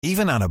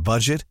Even on a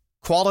budget,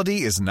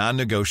 quality is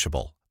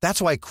non-negotiable.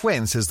 That's why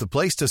Quince is the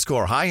place to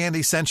score high-end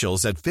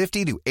essentials at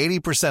 50 to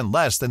 80%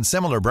 less than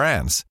similar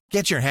brands.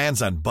 Get your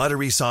hands on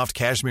buttery soft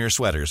cashmere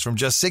sweaters from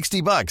just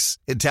 $60,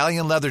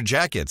 Italian leather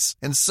jackets,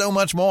 and so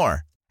much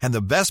more. And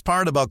the best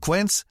part about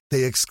Quince,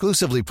 they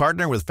exclusively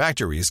partner with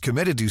factories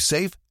committed to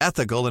safe,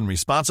 ethical, and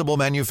responsible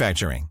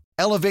manufacturing.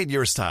 Elevate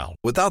your style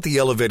without the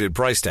elevated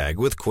price tag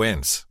with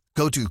Quince.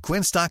 Go to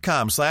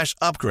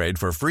quince.com/upgrade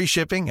for free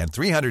shipping and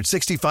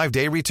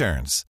 365-day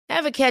returns.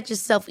 Ever catch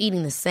yourself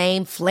eating the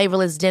same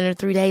flavorless dinner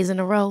 3 days in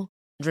a row?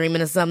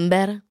 Dreaming of something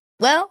better?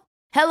 Well,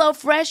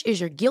 HelloFresh is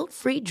your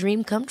guilt-free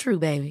dream come true,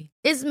 baby.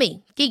 It's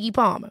me, Keke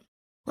Palmer.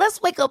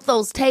 Let's wake up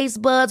those taste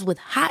buds with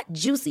hot,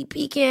 juicy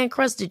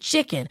pecan-crusted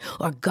chicken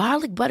or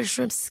garlic butter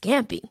shrimp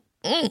scampi.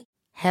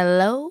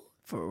 Hello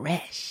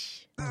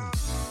Fresh.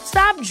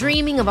 Stop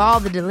dreaming of all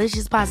the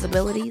delicious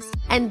possibilities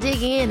and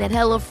dig in at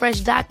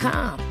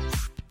HelloFresh.com.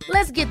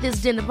 Let's get this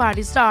dinner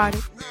party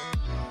started.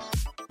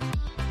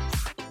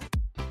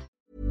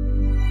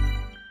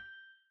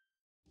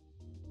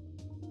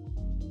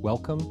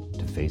 Welcome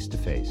to Face to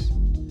Face.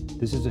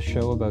 This is a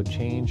show about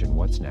change and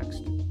what's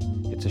next.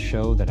 It's a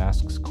show that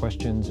asks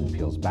questions and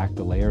peels back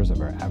the layers of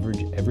our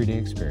average everyday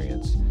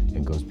experience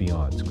and goes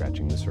beyond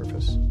scratching the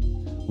surface.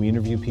 We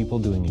interview people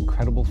doing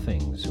incredible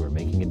things who are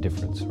making a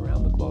difference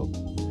around the globe.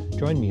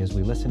 Join me as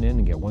we listen in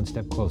and get one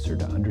step closer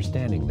to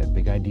understanding that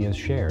big ideas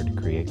shared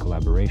create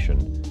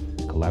collaboration.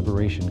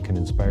 Collaboration can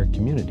inspire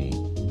community,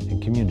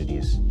 and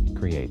communities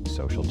create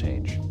social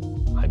change.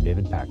 I'm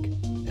David Peck,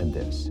 and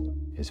this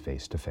is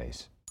Face to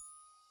Face.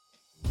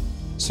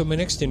 So my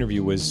next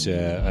interview was,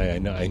 I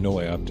know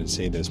I often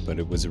say this, but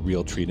it was a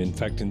real treat. In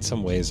fact, in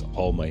some ways,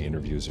 all my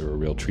interviews are a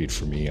real treat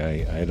for me.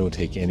 I don't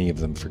take any of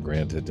them for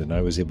granted. And I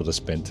was able to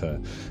spend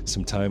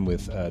some time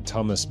with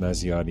Thomas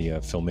Mazziotti, a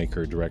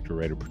filmmaker, director,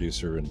 writer,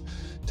 producer, and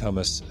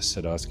Thomas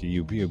Sadoski.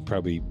 You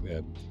probably,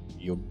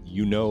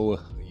 you know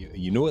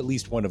at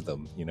least one of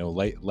them. You know,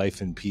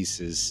 Life in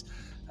Pieces,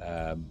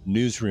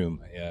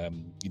 Newsroom.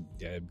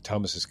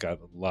 Thomas has got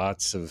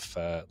lots of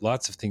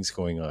things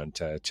going on.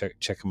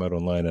 Check him out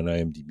online on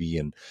IMDb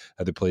and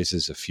other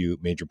places. A few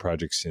major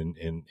projects in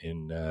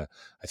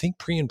I think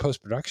pre and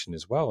post production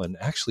as well. And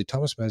actually,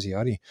 Thomas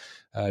Mazziotti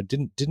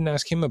didn't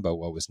ask him about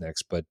what was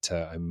next, but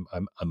I'm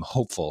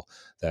hopeful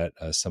that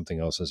something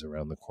else is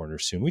around the corner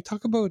soon. We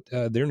talk about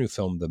their new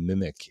film, The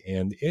Mimic,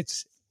 and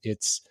it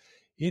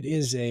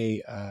is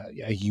a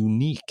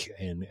unique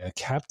and a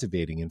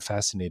captivating and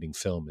fascinating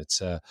film.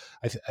 It's I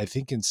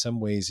think in some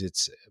ways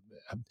it's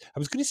I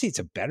was going to say it's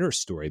a better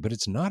story, but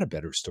it's not a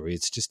better story.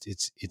 It's just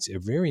it's a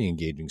very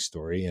engaging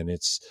story, and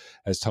it's,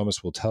 as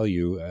Thomas will tell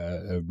you,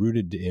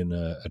 rooted in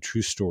a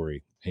true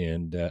story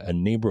and a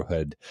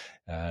neighborhood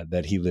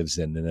that he lives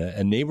in, and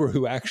a neighbor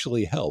who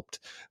actually helped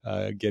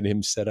get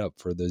him set up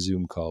for the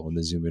Zoom call and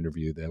the Zoom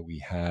interview that we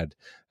had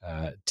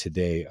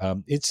today.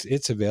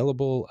 It's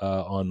available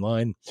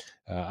online,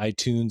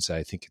 iTunes.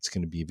 I think it's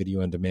going to be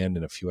video on demand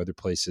in a few other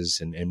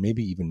places, and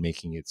maybe even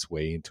making its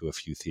way into a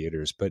few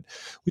theaters. But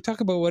we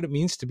talk about what it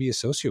means to be a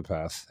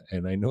sociopath,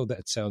 and I know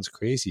that sounds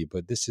crazy,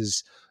 but this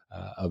is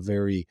a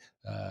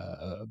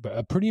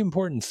pretty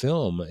important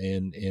film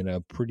and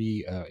a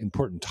pretty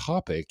important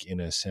topic in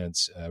a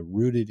sense,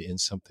 rooted in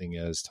something,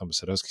 as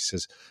Thomas Sadoski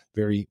says,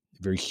 very,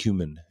 very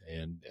human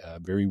and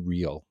very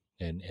real.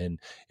 And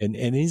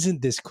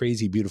isn't this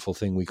crazy, beautiful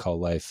thing we call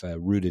life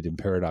rooted in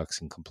paradox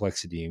and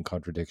complexity and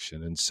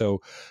contradiction? And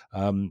so,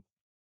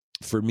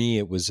 for me,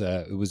 it was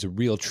a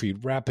real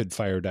treat. Rapid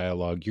fire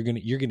dialogue. You're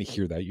gonna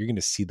hear that. You're gonna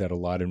see that a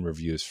lot in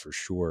reviews for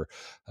sure.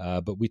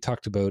 But we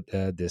talked about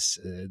this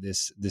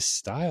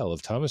style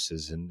of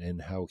Thomas's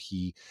and how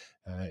he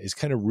is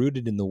kind of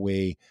rooted in the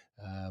way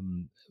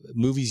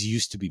movies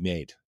used to be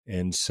made.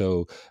 And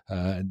so,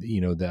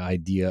 the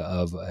idea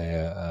of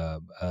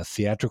a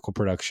theatrical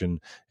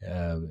production,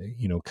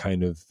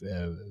 kind of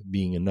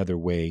being another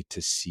way to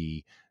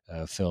see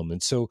film.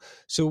 And so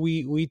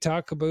we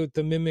talk about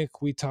The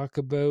Mimic, we talk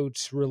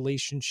about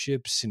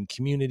relationships and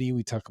community,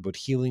 we talk about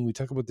healing, we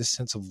talk about this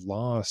sense of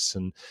loss,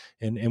 and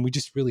we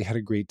just really had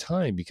a great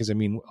time because, I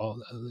mean,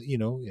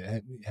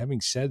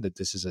 having said that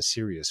this is a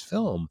serious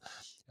film,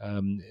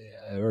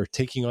 or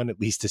taking on at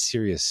least a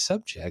serious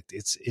subject,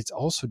 it's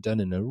also done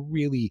in a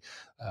really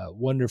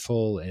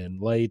wonderful and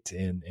light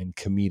and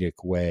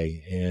comedic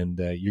way. And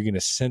you're going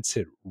to sense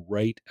it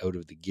right out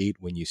of the gate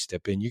when you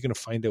step in. You're going to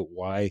find out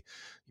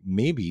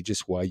maybe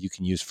just why you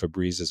can use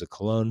Febreze as a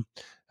cologne.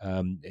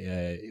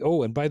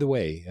 And by the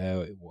way,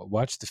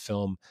 watch the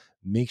film.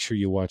 Make sure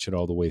you watch it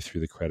all the way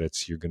through the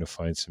credits. You're going to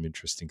find some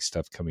interesting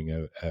stuff coming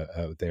out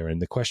there. And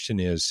the question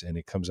is, and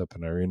it comes up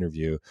in our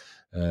interview,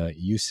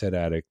 you said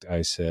addict,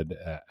 I said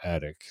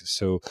addict.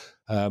 So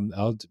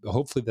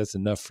hopefully that's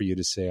enough for you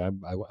to say,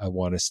 I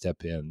want to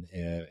step in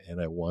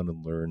and I want to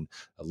learn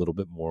a little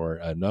bit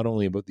more, not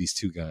only about these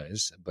two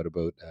guys, but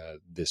about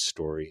this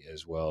story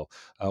as well.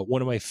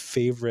 One of my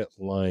favorite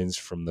lines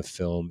from the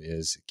film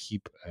is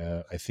keep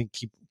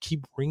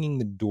ringing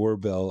the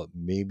doorbell,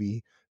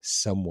 maybe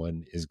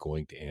someone is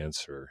going to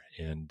answer.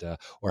 And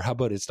or how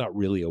about it's not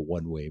really a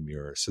one-way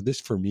mirror? So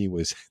this for me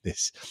was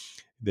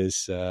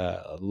this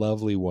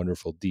lovely,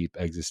 wonderful, deep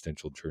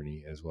existential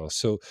journey as well.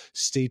 So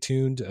stay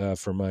tuned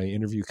for my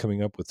interview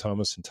coming up with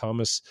Thomas and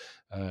Thomas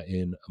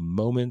in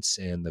moments.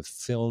 And the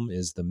film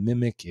is The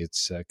Mimic.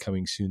 It's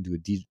coming soon to a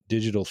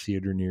digital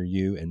theater near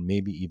you, and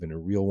maybe even a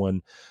real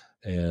one.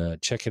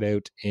 Check it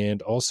out.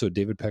 And also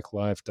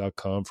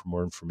davidpecklive.com for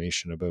more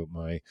information about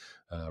my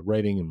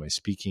writing and my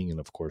speaking. And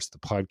of course, the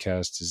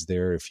podcast is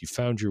there. If you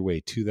found your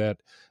way to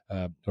that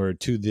or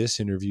to this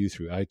interview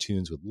through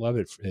iTunes, would love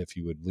it if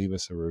you would leave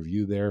us a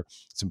review there.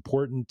 It's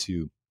important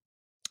to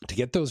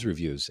get those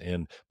reviews,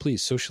 and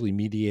please socially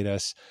mediate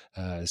us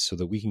so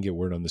that we can get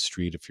word on the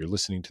street. If you're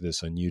listening to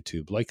this on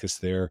YouTube, like us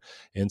there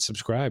and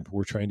subscribe.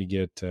 We're trying to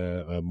get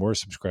more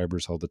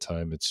subscribers all the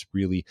time. It's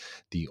really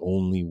the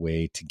only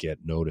way to get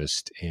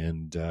noticed,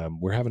 and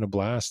we're having a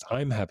blast.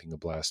 I'm having a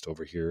blast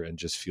over here, and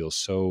just feel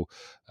so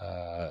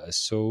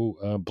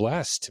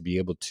blessed to be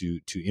able to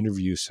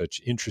interview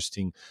such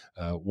interesting,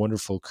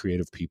 wonderful,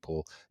 creative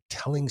people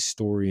telling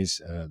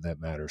stories that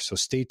matter. So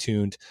stay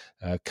tuned.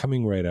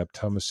 Coming right up,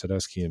 Thomas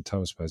Sadoski and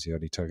Thomas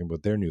Mazziotti talking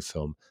about their new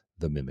film,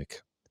 The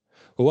Mimic.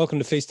 Well, welcome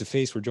to Face to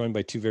Face. We're joined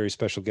by two very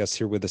special guests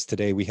here with us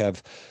today. We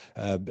have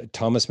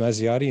Thomas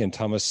Mazziotti and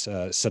Thomas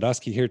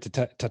Sadoski here to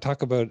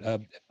talk about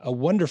a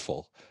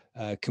wonderful,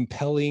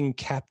 compelling,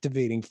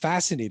 captivating,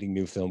 fascinating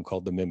new film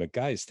called The Mimic.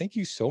 Guys, thank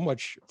you so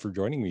much for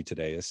joining me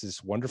today. This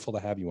is wonderful to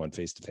have you on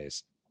Face to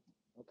Face.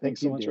 Well, thanks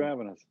so much for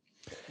having us.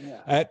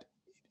 Yeah.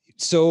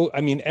 So, I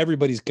mean,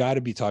 everybody's got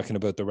to be talking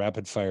about the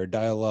rapid fire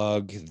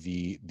dialogue,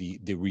 the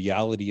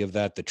reality of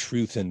that, the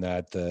truth in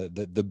that,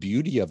 the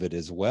beauty of it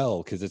as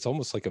well, because it's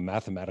almost like a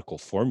mathematical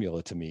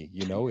formula to me.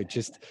 You know, it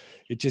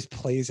just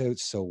plays out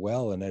so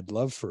well, and I'd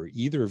love for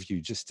either of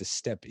you just to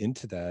step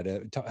into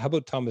that. How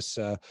about Thomas?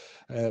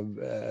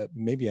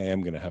 Maybe I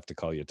am going to have to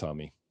call you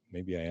Tommy.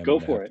 Maybe I am. Go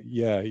for it.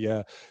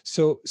 Yeah.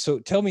 So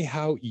tell me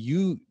how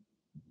you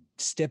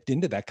stepped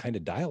into that kind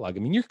of dialogue.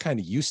 I mean, you're kind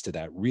of used to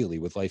that, really,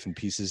 with Life in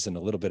Pieces and a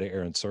little bit of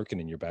Aaron Sorkin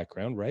in your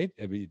background, right?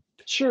 I mean,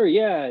 sure,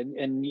 yeah,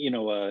 and you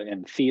know,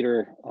 in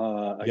theater,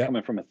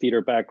 coming from a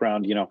theater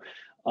background, you know,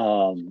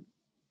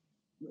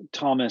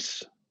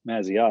 Thomas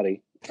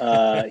Mazziotti,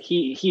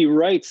 he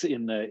writes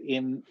in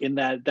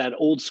that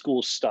old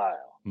school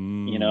style,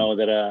 you know,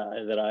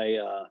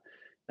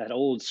 that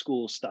old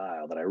school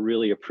style that I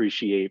really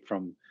appreciate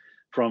from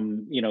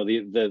you know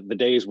the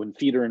days when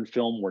theater and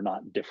film were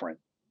not different.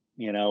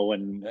 You know,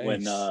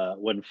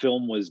 when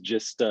film was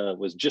just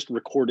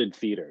recorded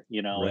theater,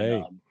 you know,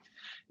 right. And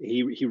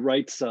he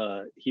writes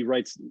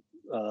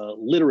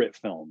literate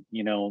film,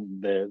 you know,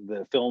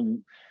 the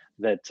film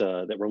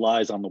that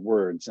relies on the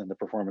words and the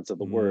performance of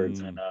the words,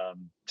 and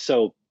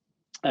so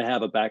I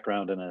have a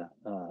background and a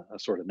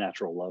sort of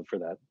natural love for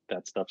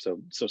that stuff.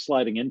 So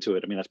sliding into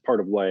it, I mean, that's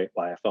part of why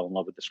I fell in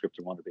love with the script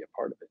and wanted to be a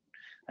part of it.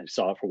 I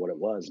saw it for what it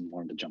was and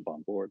wanted to jump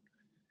on board.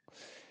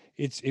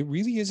 It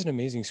really is an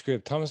amazing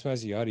script. Thomas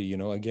Mazziotti, you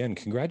know, again,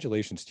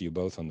 congratulations to you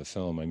both on the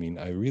film. I mean,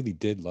 I really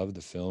did love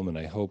the film, and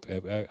I hope,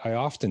 I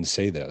often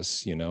say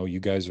this, you know, you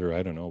guys are,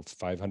 I don't know,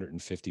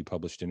 550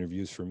 published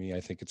interviews for me,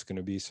 I think it's going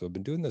to be. So I've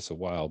been doing this a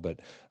while, but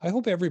I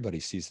hope everybody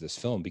sees this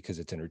film because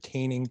it's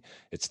entertaining,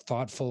 it's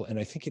thoughtful, and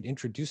I think it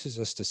introduces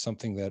us to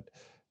something that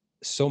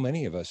so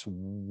many of us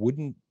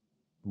wouldn't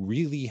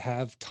really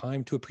have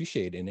time to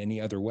appreciate in any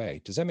other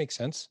way. Does that make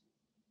sense?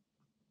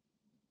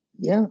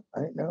 Yeah,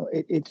 I know.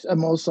 It's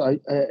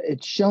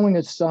it's showing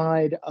a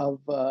side of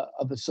a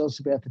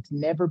sociopath that's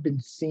never been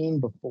seen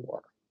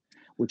before,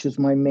 which is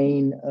my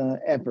main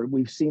effort.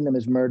 We've seen them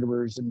as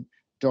murderers and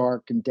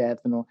dark and death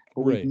and all,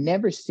 but we've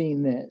never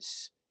seen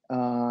this,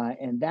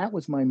 and that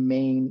was my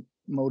main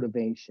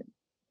motivation.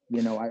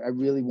 You know, I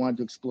really wanted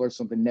to explore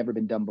something never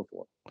been done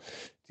before.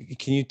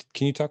 Can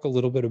you talk a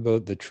little bit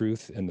about the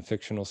truth and the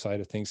fictional side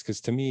of things? Because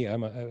to me, I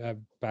have a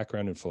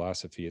background in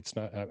philosophy. It's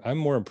not. I'm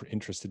more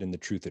interested in the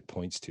truth it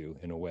points to,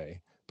 in a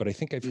way. But I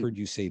think I've heard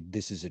you say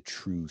this is a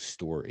true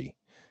story.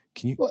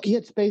 Can you? Well, yeah,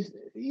 it's based.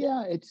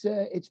 Yeah,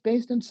 it's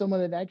based on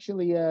someone that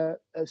actually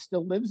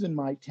still lives in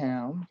my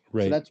town.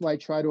 Right. So that's why I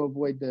try to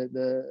avoid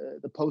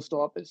the post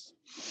office,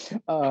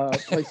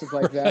 places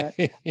like that.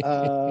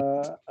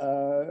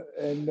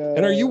 And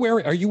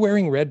are you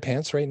wearing red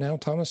pants right now,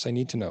 Thomas? I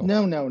need to know.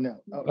 No.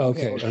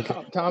 Okay.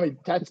 Tommy,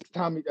 that's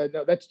Tommy.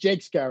 No, that's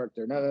Jake's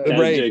character. No.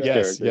 Right. Jake's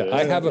yes. character. Yeah.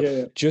 I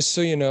have just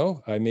so you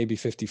know, I may be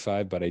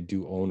 55, but I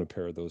do own a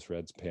pair of those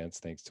red pants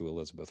thanks to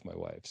Elizabeth, my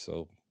wife.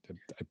 So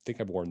I think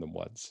I've worn them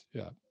once.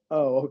 Yeah.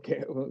 Oh,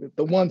 okay. Well,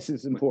 the once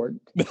is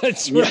important.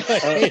 That's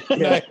right.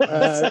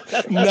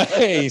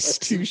 Nice.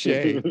 Touche.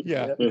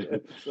 Yeah.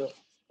 You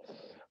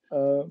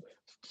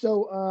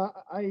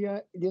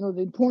know,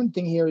 the important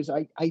thing here is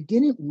I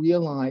didn't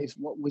realize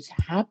what was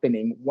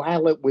happening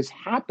while it was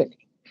happening,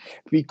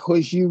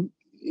 because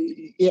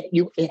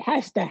it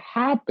has to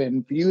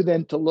happen for you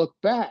then to look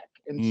back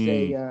and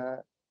say,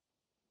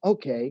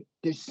 okay,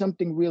 there's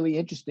something really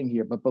interesting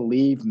here. But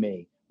believe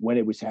me, when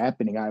it was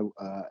happening,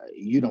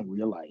 you don't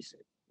realize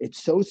it.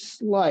 It's so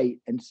slight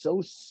and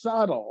so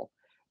subtle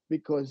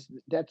because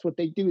that's what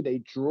they do. They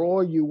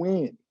draw you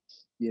in,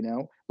 you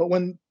know. But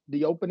when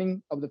the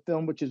opening of the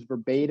film, which is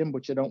verbatim,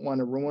 which I don't want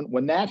to ruin,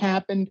 when that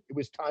happened, it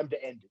was time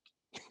to end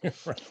it.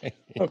 Right.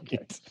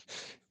 Okay.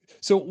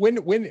 So when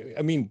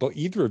I mean, but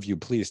either of you,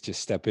 please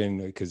just step in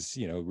because,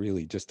 you know,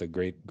 really just a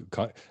great,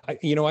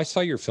 I saw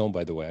your film,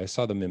 by the way. I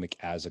saw The Mimic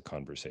as a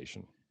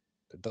conversation.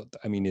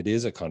 I mean, it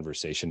is a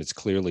conversation. It's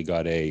clearly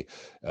got a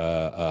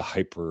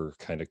hyper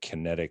kind of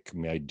kinetic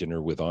My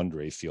Dinner with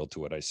Andre feel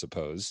to it, I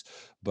suppose.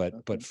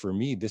 But for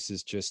me, this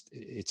is just,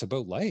 it's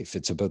about life.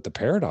 It's about the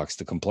paradox,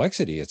 the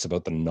complexity. It's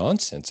about the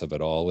nonsense of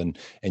it all. And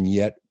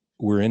yet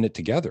we're in it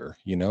together,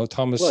 you know,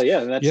 Thomas. Well,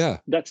 yeah,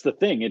 that's the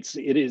thing.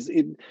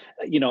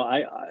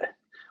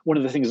 One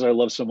of the things that I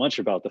love so much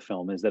about the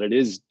film is that it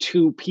is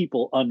two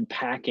people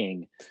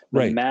unpacking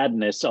the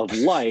madness of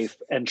life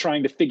and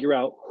trying to figure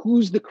out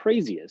who's the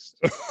craziest,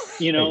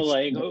 you know,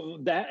 like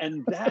that.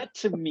 And that,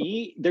 to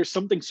me, there's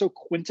something so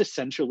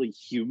quintessentially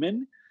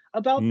human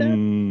about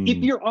that. If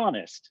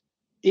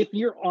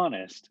you're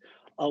honest,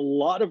 a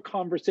lot of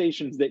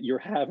conversations that you're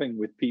having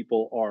with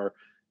people are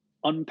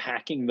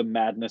unpacking the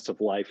madness of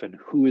life and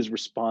who is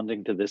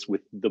responding to this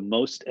with the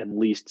most and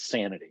least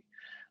sanity.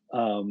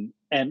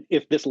 And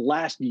if this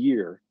last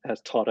year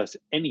has taught us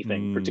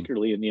anything,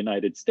 particularly in the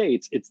United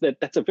States, it's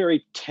that's a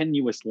very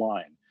tenuous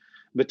line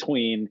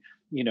between,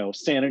 you know,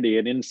 sanity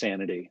and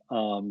insanity.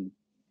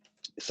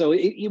 So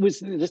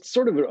it's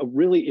sort of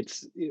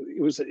it's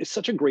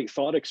such a great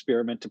thought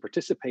experiment to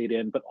participate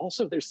in, but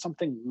also there's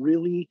something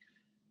really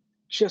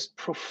just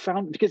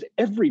profound because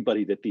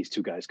everybody that these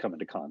two guys come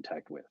into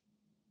contact with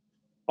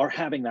are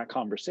having that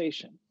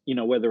conversation, you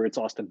know, whether it's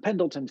Austin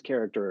Pendleton's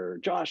character or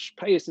Josh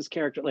Paius's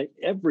character, like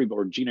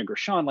or Gina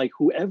Gershon, like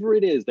whoever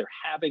it is, they're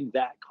having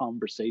that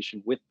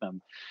conversation with them.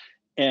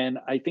 And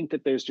I think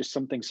that there's just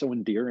something so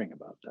endearing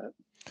about that.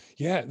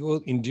 Yeah,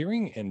 well,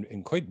 endearing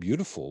and quite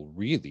beautiful,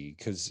 really,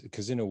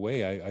 because in a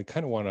way, I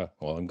kind of want to,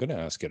 well, I'm going to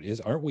ask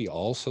it, aren't we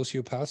all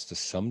sociopaths to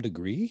some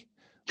degree?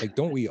 Like,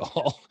 don't we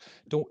all,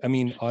 I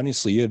mean,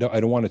 honestly, I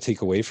don't want to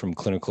take away from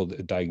clinical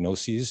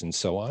diagnoses and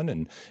so on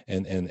and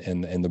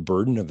the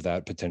burden of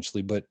that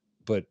potentially, but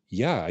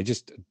yeah,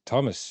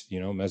 Thomas, you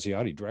know,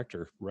 Mazziotti,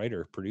 director,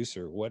 writer,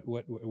 producer, what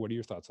are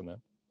your thoughts on that?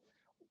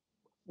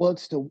 Well,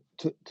 it's to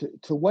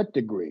what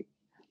degree?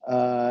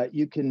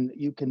 You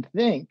can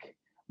think,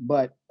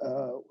 but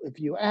if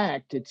you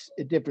act, it's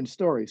a different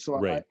story.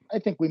 So I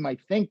think we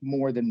might think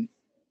more than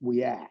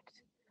we act.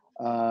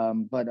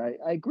 But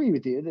I agree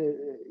with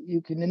you. You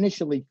can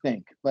initially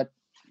think, but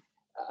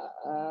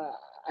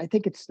I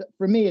think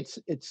for me,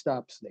 it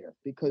stops there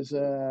because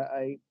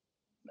I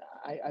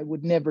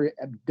would never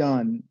have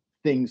done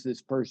things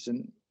this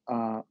person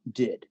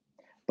did.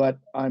 But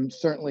I'm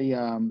certainly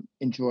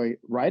enjoy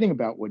writing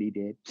about what he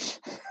did,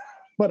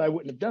 but I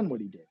wouldn't have done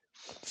what he did.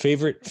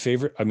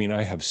 Favorite. I mean,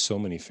 I have so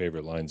many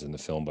favorite lines in the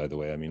film, by the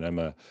way. I mean, I'm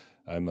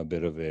a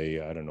bit of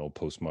a, I don't know,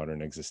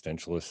 postmodern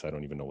existentialist. I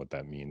don't even know what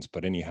that means.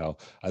 But anyhow,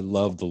 I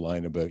love the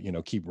line about, you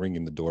know, keep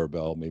ringing the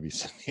doorbell. Maybe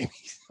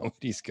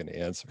somebody's going to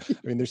answer. I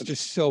mean, there's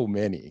just so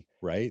many,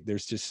 right?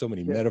 There's just so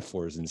many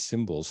metaphors and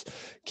symbols.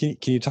 Can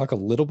you talk a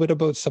little bit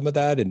about some of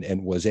that?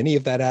 And was any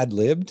of that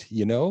ad-libbed,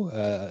 you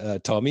know,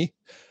 Tommy?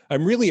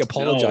 I'm really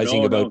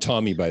apologizing about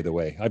Tommy, by the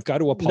way. I've got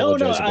to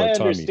apologize about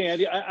Tommy. I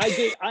understand.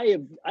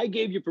 I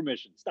gave you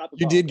permission. Stop.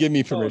 You did give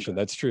me permission.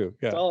 That's true.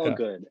 Yeah, it's all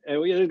good.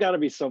 And there's got to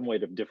be some way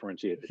to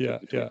differentiate between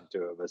the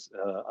two of us.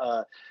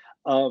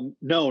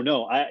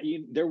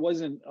 There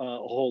wasn't a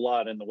whole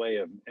lot in the way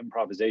of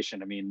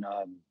improvisation. I mean,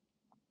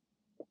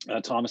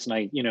 Thomas and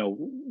I, you know,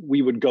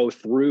 we would go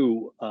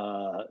through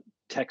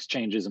text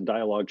changes and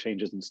dialogue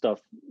changes and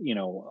stuff, you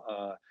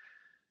know,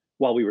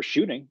 while we were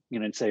shooting, you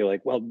know, and say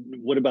like, well,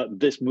 what about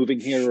this moving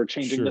here or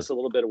changing this a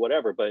little bit or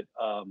whatever. But,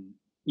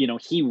 you know,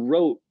 he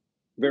wrote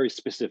very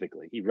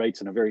specifically. He writes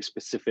in a very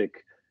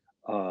specific,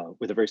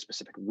 with a very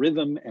specific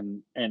rhythm.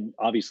 And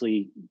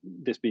obviously,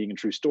 this being a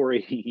true story,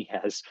 he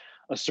has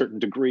a certain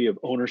degree of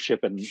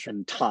ownership and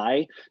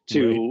tie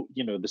to,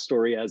 you know, the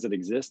story as it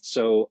exists.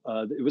 So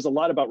it was a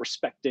lot about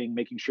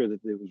making sure that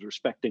it was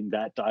respecting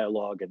that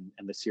dialogue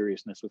and the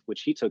seriousness with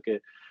which he took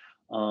it.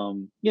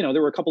 You know,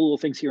 there were a couple little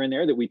things here and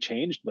there that we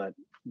changed, but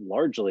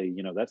largely,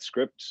 you know, that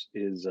script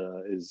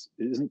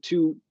isn't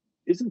too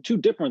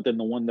different than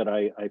the one that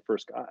I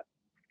first got.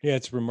 Yeah,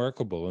 it's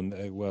remarkable,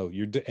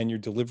 and your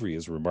delivery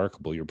is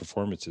remarkable. Your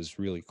performance is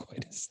really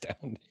quite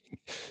astounding.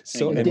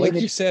 So, and like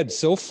you said,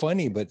 so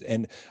funny, but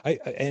and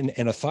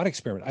a thought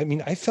experiment. I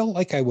mean, I felt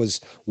like I was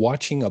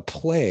watching a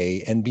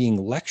play and being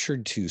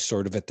lectured to,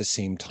 sort of at the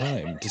same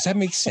time. Does that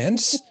make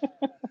sense?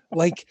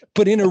 Like,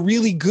 but in a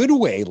really good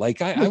way.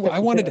 Like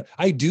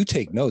I do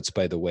take notes,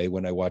 by the way,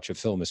 when I watch a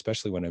film,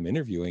 especially when I'm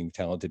interviewing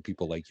talented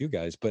people like you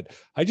guys, but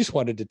I just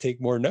wanted to take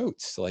more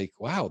notes. Like,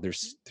 wow,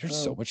 there's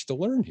so much to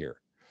learn here.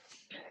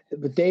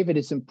 But David,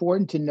 it's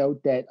important to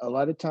note that a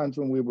lot of times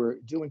when we were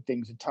doing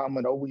things, Tom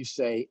would always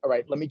say, all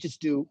right, let me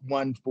just do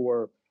one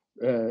for,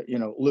 you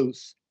know,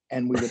 Luce.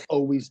 And we would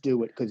always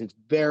do it because it's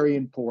very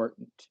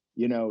important,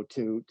 you know,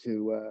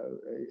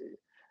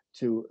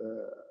 to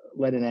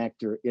let an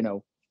actor,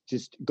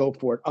 just go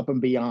for it up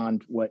and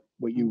beyond what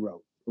you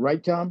wrote.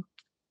 Right, Tom?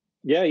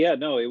 Yeah,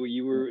 no, it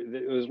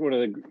was one of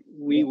the,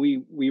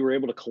 we were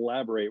able to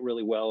collaborate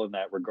really well in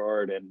that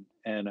regard.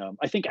 And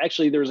I think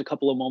actually there's a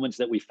couple of moments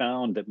that we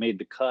found that made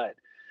the cut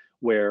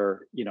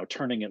where,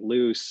 turning it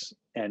loose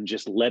and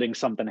just letting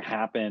something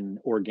happen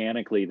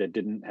organically that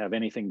didn't have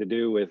anything to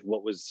do with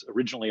what was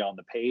originally on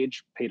the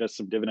page paid us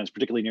some dividends,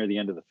 particularly near the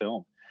end of the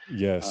film.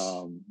 Yes.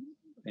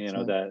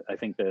 That I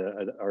think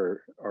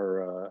our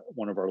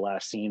one of our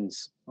last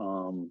scenes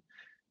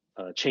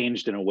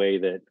changed in a way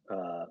that,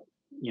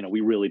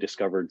 we really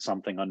discovered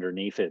something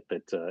underneath it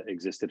that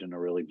existed in a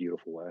really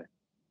beautiful way.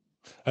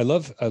 I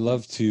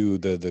love too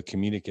the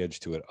comedic edge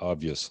to it,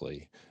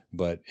 obviously,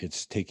 but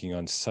it's taking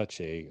on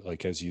such a,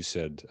 like, as you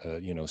said,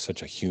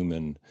 such a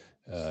human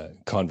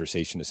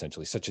conversation,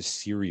 essentially, such a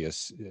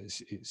serious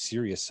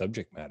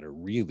subject matter,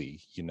 really.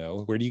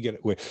 Where do you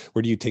get where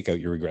do you take out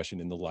your regression?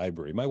 In the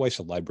library? My wife's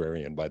a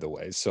librarian, by the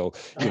way, so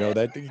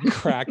that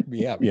cracked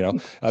me up.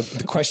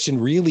 The question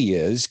really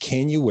is,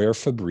 can you wear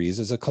Febreze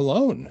as a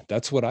cologne?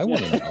 That's what I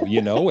want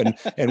to know.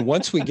 And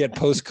once we get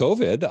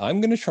post-COVID, I'm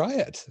going to try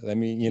it. I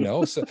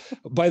mean, so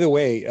by the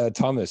way,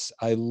 Thomas,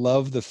 I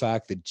love the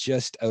fact that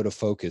just out of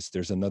focus,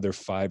 there's another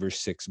 5 or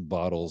 6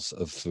 bottles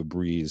of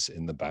Febreze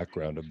in the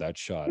background of that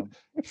shot.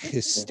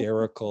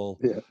 Hysterical.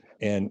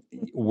 And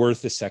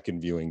worth a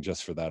second viewing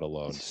just for that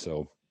alone.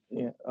 So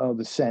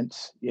the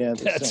sense.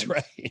 That's sense.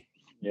 right.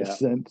 The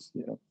sense.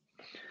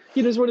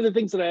 It's one of the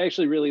things that I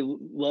actually really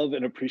love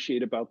and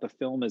appreciate about the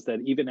film is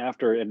that even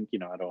after, and I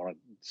don't want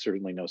to,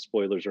 certainly no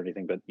spoilers or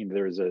anything, but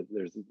there's a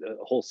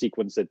whole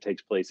sequence that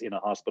takes place in a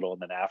hospital,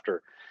 and then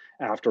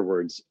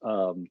afterwards,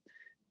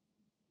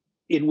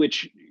 in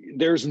which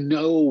there's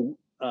no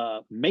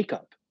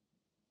makeup.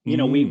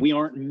 We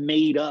aren't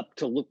made up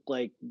to look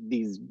like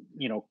these,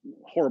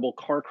 horrible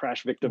car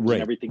crash victims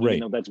and everything, even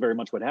though that's very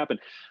much what happened.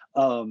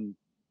 And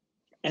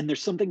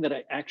there's something that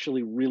I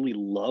actually really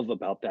love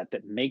about that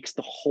makes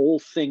the whole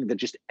thing, that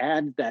just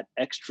adds that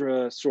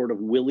extra sort of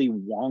Willy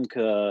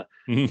Wonka,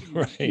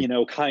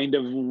 kind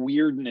of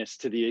weirdness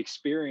to the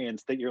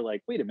experience, that you're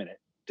like, wait a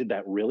minute, did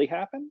that really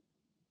happen?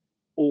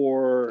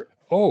 Or,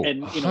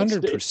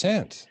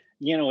 100%.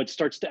 It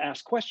starts to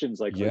ask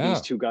questions like, are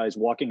these two guys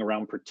walking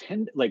around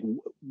like,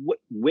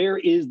 where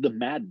is the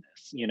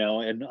madness,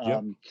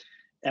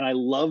 and I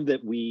love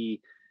that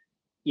we,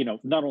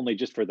 not only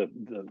just for the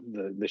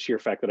sheer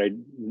fact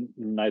that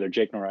neither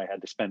Jake nor I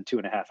had to spend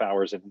 2.5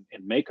 hours in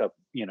makeup,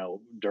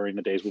 during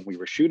the days when we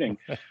were shooting,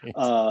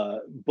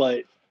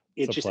 but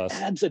it just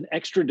adds an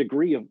extra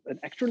degree of an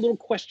extra little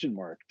question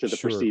mark to the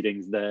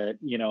proceedings that,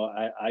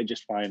 I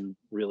just find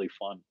really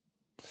fun.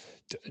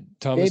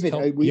 Thomas,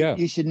 David,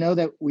 you should know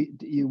that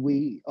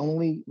we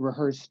only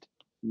rehearsed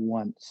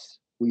once.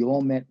 We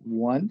all met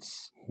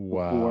once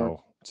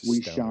before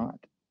we shot.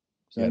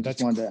 So I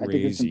just wanted to, I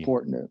think it's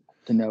important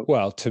to note.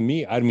 Well, to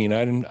me, I'm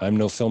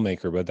no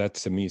filmmaker, but that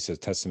to me is a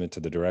testament to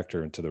the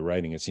director and to the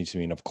writing. It seems to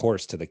me, and of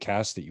course to the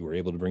cast that you were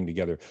able to bring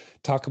together.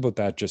 Talk about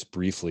that just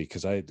briefly,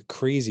 because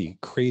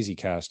crazy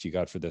cast you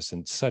got for this,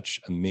 and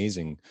such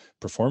amazing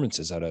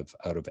performances out of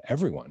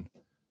everyone.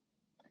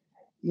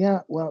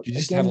 Yeah, well, you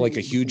just have like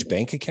a huge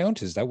bank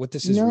account. Is that what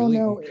this is really?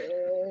 No,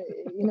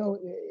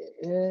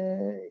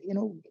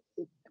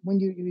 when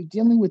you're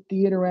dealing with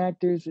theater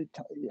actors,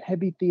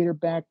 heavy theater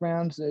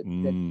backgrounds that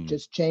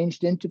just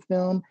changed into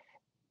film,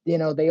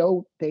 they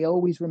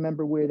always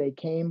remember where they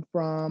came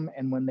from,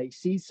 and when they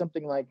see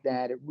something like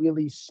that, it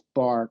really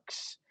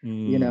sparks,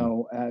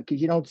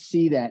 because you don't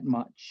see that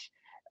much.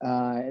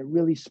 It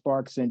really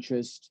sparks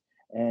interest.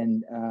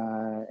 And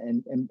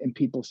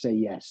people say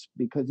yes,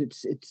 because it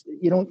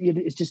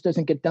just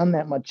doesn't get done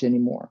that much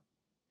anymore.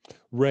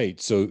 Right.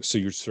 So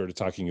you're sort of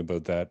talking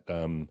about that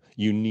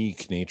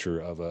unique nature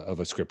of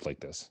a script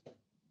like this.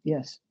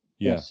 Yes.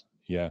 Yeah.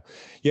 Yes.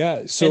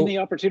 Yeah. So, and the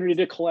opportunity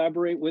to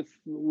collaborate with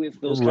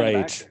those kind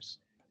of actors.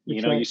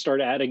 You start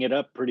adding it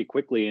up pretty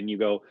quickly, and you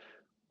go,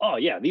 oh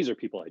yeah, these are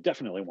people I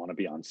definitely want to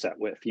be on set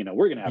with.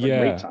 We're gonna have a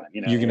great time.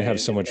 You're gonna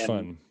have so much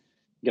fun.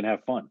 You're gonna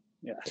have fun.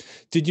 Yeah.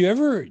 Did you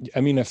ever,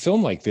 a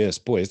film like this,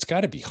 boy, it's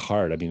got to be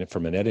hard.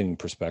 From an editing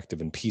perspective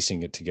and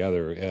piecing it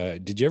together,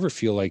 did you ever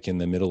feel like in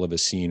the middle of a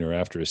scene or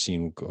after a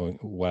scene going,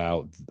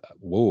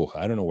 whoa,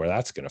 I don't know where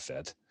that's going to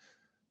fit?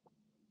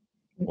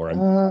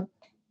 Or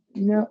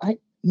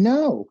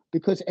No,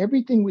 because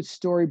everything was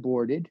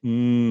storyboarded,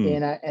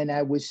 and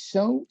I was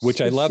so which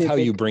specific. I love how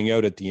you bring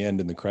out at the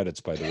end in the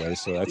credits, by the way.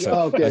 So that's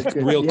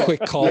a real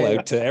quick call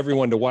out to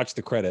everyone to watch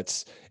the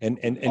credits. And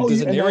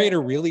does a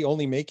narrator really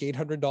only make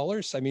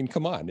 $800?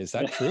 Come on, is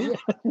that true?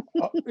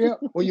 Yeah.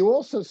 Well, you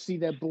also see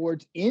that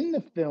boards in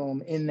the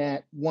film in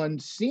that one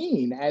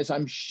scene. As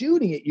I'm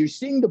shooting it, you're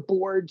seeing the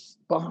boards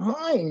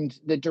behind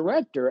the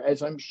director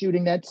as I'm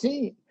shooting that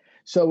scene.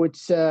 So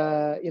it's,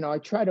 I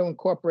try to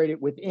incorporate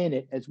it within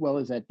it as well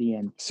as at the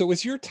end. So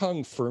is your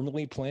tongue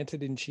firmly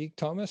planted in cheek,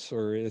 Thomas?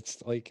 Or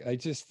it's like,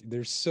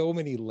 there's so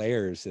many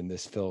layers in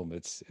this film.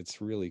 It's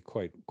really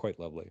quite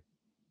lovely.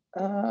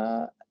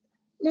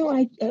 No,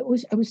 I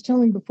was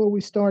telling before we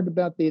started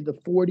about the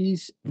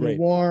 40s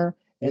noir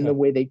and the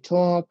way they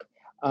talk,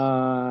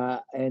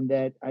 and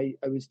that I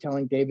was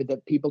telling David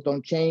that people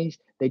don't change;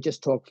 they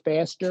just talk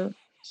faster.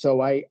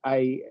 So I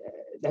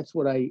that's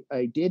what I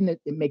did, and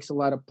it makes a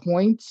lot of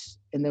points,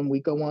 and then we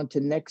go on to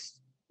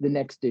the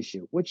next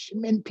issue, which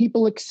meant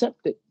people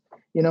accept it.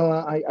 You know,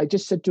 I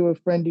just said to a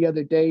friend the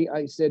other day,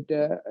 I said,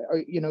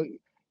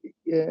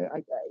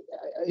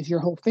 is your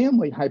whole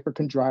family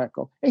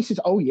hypochondriacal? And he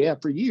says, oh yeah,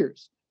 for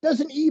years.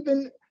 Doesn't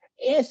even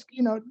ask,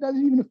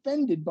 doesn't even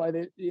offended by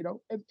the,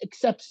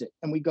 accepts it.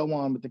 And we go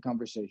on with the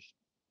conversation,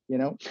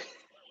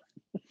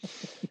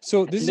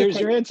 So there's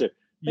your answer.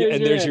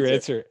 There's your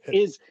answer.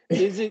 Is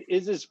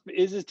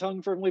his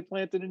tongue firmly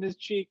planted in his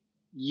cheek?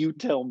 You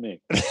tell me.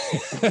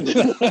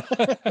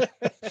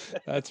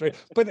 That's right.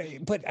 But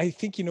I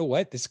think, you know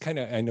what, this kind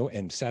of, I know,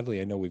 and sadly,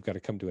 I know we've got to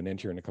come to an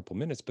end here in a couple of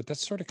minutes, but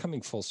that's sort of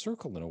coming full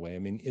circle in a way. I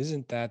mean,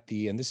 isn't that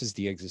and this is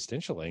the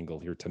existential angle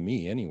here to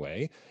me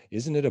anyway,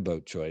 isn't it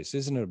about choice?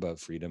 Isn't it about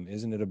freedom?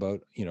 Isn't it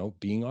about,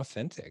 being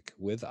authentic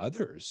with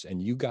others? And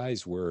you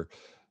guys were,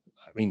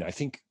 I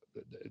think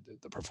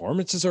the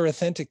performances are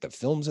authentic, the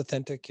film's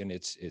authentic, and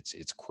it's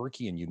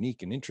quirky and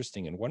unique and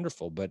interesting and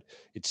wonderful, but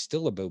it's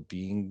still about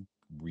being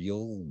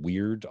real,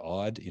 weird,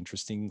 odd,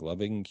 interesting,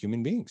 loving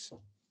human beings.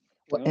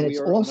 Well, and it's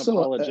also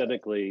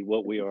unapologetically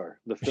what we are.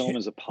 The film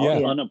is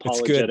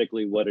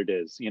unapologetically what it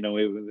is.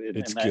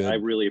 I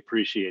really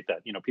appreciate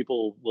that.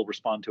 People will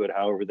respond to it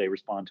however they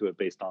respond to it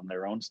based on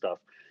their own stuff.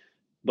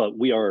 But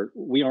we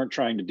aren't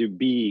trying to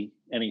be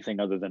anything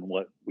other than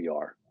what we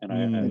are.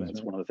 And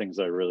that's one of the things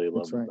I really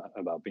love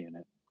about being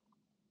it.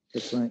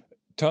 That's right.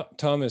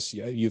 Thomas,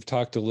 you've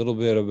talked a little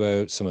bit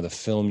about some of the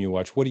film you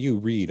watch. What do you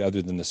read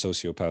other than The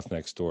Sociopath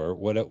Next Door?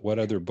 What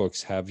other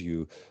books have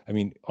you? I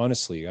mean,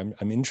 honestly, I'm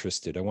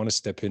interested. I want to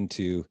step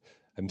into.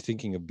 I'm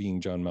thinking of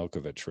being John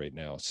Malkovich right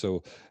now.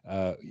 So,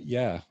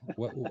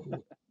 What?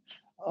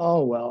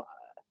 Oh well,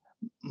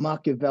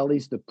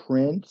 Machiavelli's The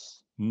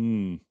Prince.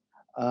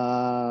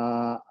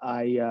 I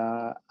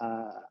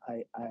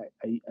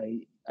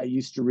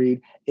used to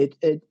read it.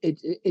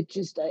 It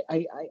just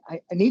I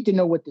need to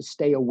know what to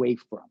stay away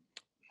from.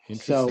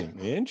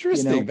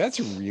 Interesting. That's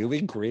really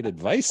great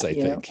advice, I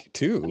think,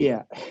 too.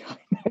 Yeah,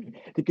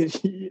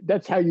 because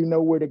that's how you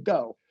know where to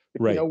go.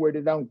 If you know where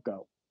to don't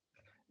go.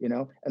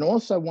 And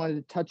also I wanted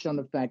to touch on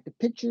the fact the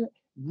picture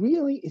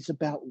really is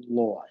about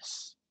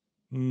loss.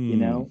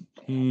 And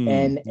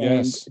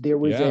there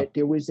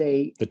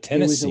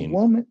was a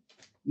woman.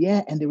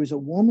 Yeah, and there was a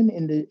woman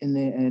in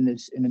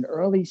an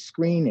early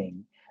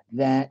screening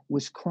that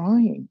was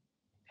crying.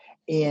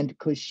 And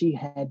because she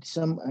had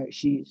someone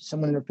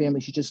in her family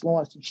she just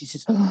lost, and she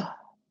says, "Oh,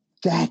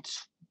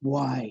 that's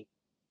why."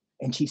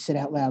 And she said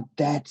out loud,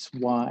 "That's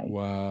why."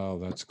 Wow,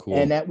 that's cool.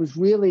 And that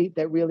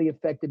really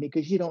affected me,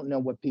 because you don't know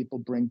what people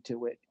bring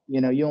to it.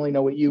 You only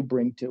know what you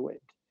bring to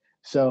it.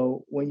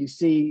 So when you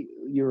see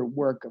your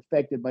work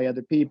affected by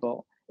other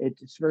people,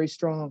 it's very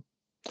strong.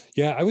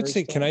 Yeah, I would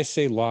say, can I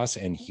say loss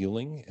and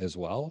healing as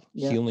well?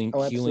 Yeah.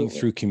 Healing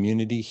through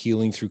community,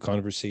 healing through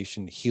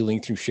conversation,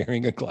 healing through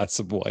sharing a glass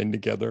of wine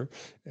together,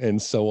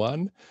 and so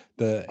on.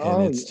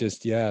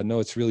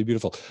 It's really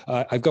beautiful.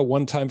 I've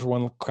got time for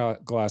one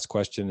last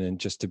question, and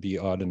just to be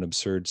odd and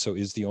absurd. So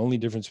is the only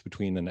difference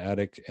between an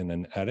addict and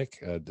an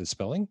addict the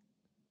spelling?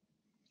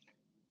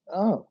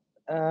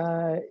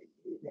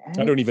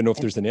 I don't even know if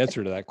there's an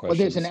answer to that question. Well,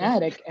 there's an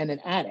addict and an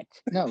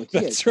addict. No, it's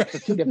That's right.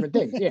 They're two different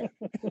things. Yeah.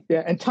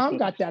 Yeah. And Tom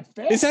got that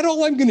fast. Is that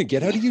all I'm going to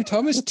get out of you,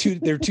 Thomas?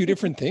 They're two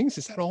different things.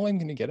 Is that all I'm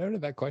going to get out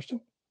of that question?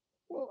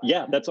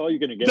 Yeah, that's all you're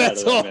going to get.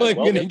 That's all I'm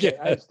going to get.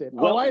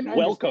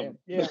 Welcome.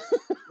 Yeah.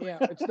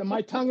 It's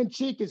my tongue in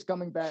cheek is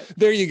coming back.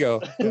 There you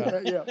go.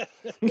 Yeah.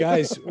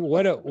 Guys,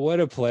 what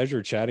a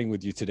pleasure chatting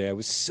with you today. I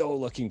was so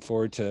looking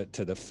forward to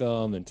the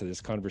film and to this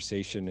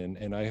conversation.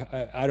 And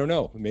I don't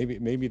know,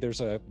 maybe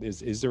there's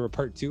is there a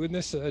part 2 in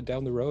this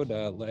down the road?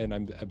 And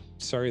I'm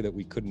sorry that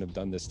we couldn't have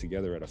done this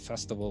together at a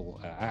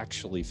festival,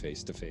 actually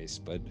face to face.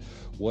 But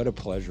what a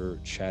pleasure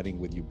chatting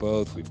with you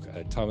both. We've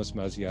got Thomas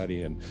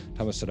Mazziotti and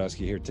Thomas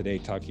Sadoski here today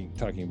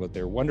talking about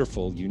their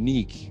wonderful,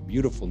 unique,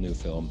 beautiful new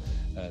film,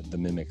 The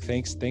Mimic.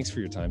 Thanks for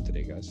your time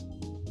today, guys.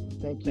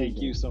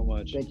 Thank you so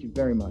much. Thank you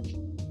very much.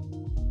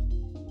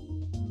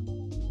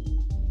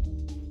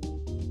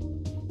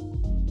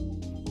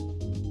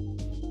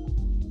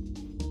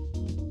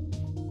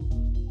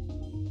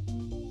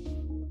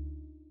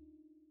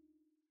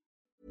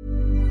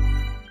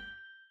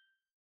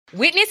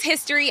 Witness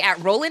history at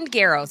Roland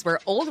Garros, where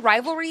old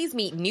rivalries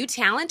meet new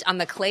talent on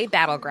the clay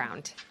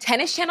battleground.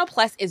 Tennis Channel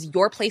Plus is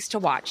your place to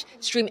watch.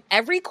 Stream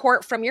every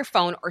court from your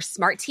phone or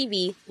smart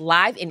TV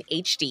live in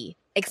HD.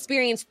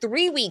 Experience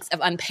 3 weeks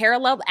of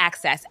unparalleled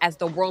access as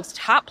the world's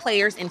top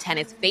players in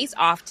tennis face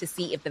off to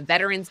see if the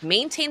veterans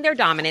maintain their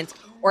dominance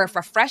or if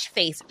a fresh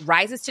face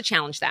rises to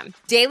challenge them.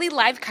 Daily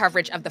live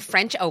coverage of the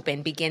French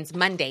Open begins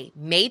Monday,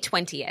 May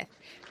 20th.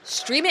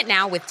 Stream it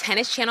now with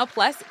Tennis Channel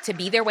Plus to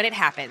be there when it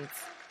happens.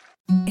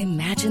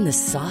 Imagine the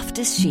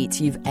softest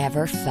sheets you've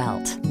ever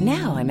felt.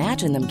 Now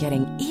imagine them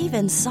getting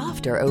even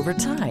softer over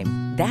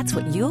time. That's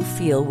what you'll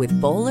feel with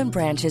Boll &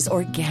 Branch's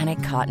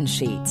organic cotton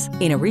sheets.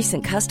 In a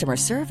recent customer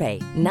survey,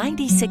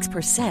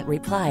 96%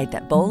 replied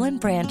that Boll &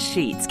 Branch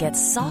sheets get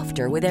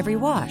softer with every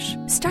wash.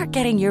 Start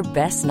getting your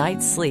best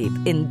night's sleep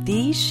in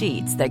these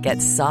sheets that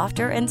get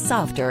softer and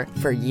softer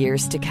for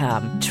years to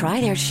come.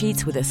 Try their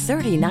sheets with a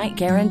 30-night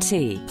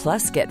guarantee.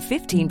 Plus, get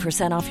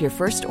 15% off your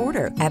first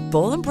order at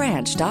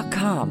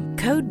bollandbranch.com.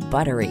 Code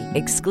BUTTERY.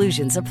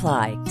 Exclusions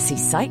apply. See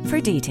site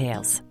for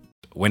details.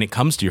 When it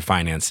comes to your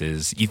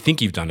finances, you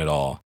think you've done it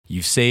all.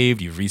 You've saved,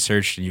 you've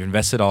researched, and you've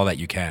invested all that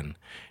you can.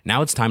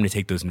 Now it's time to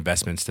take those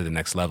investments to the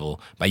next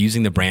level by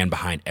using the brand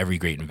behind every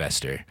great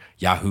investor,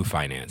 Yahoo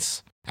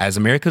Finance. As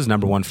America's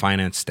 #1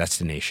 finance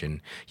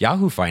destination,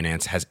 Yahoo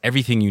Finance has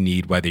everything you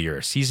need, whether you're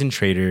a seasoned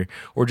trader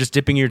or just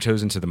dipping your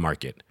toes into the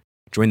market.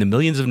 Join the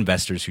millions of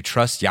investors who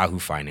trust Yahoo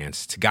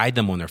Finance to guide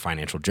them on their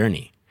financial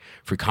journey.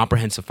 For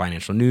comprehensive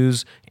financial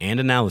news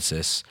and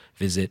analysis,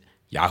 visit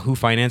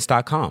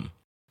yahoofinance.com.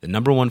 The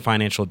 #1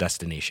 financial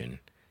destination,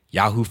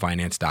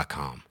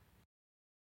 yahoofinance.com.